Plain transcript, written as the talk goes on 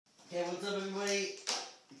Hey, what's up, everybody?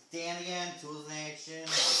 It's Dan again, Tools in Action.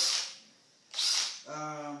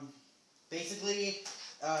 Basically,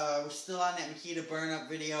 we're still on that Makita burn-up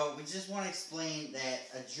video. We just want to explain that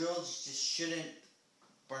a drill just shouldn't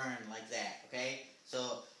burn like that, okay?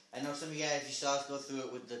 So, I know some of you guys, you saw us go through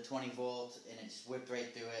it with the 20 volt, and it just whipped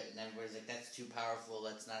right through it, and everybody's like, that's too powerful,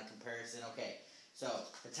 that's not a comparison. Okay, so,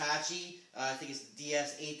 Hitachi, I think it's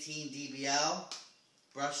DS18 DBL,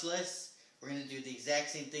 brushless. We're going to do the exact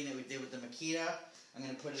same thing that we did with the Makita. I'm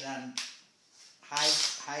going to put it on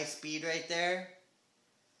high speed right there.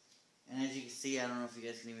 And as you can see, I don't know if you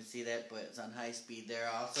guys can even see that, but it's on high speed there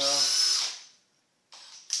also.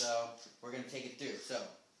 So, we're going to take it through. So,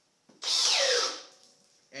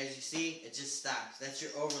 as you see, it just stops. That's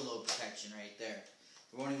your overload protection right there.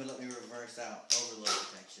 It won't even let me reverse out overload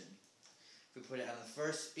protection. If we put it on the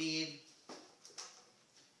first speed,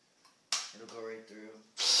 it'll go right through.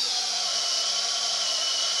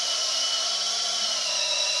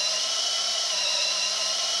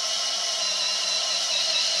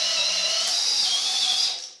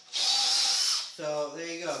 So there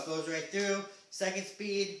you go, it goes right through. Second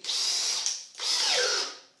speed,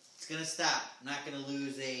 it's going to stop. I'm not going to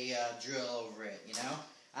lose a drill over it, you know?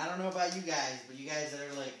 I don't know about you guys, but you guys that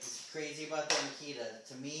are like crazy about that Makita,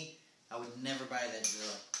 to me, I would never buy that drill.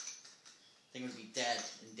 I think it would be dead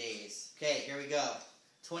in days. Okay, here we go.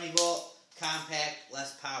 20 volt, compact,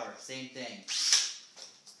 less power, same thing.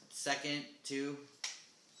 Second, two,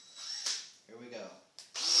 here we go.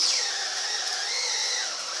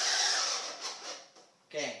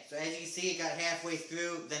 Okay, so as you can see, it got halfway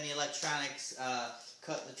through, then the electronics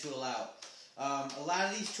cut the tool out. A lot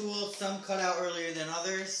of these tools, some cut out earlier than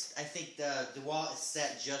others. I think the DeWALT is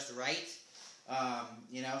set just right.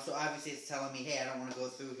 You know, so obviously it's telling me, hey, I don't want to go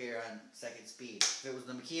through here on second speed. If it was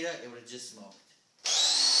the Makita, it would have just smoked.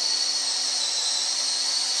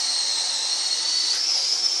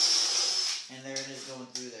 And there it is going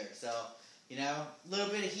through there. So, you know, a little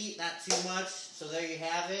bit of heat, not too much. So there you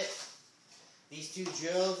have it. These two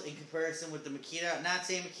drills in comparison with the Makita. I'm not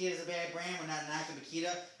saying Makita is a bad brand. We're not knocking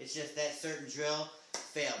Makita. It's just that certain drill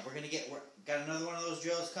failed. We're got another one of those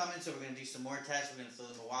drills coming, so we're going to do some more tests. We're going to throw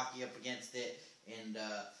the Milwaukee up against it, and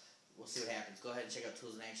we'll see what happens. Go ahead and check out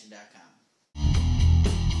toolsinaction.com.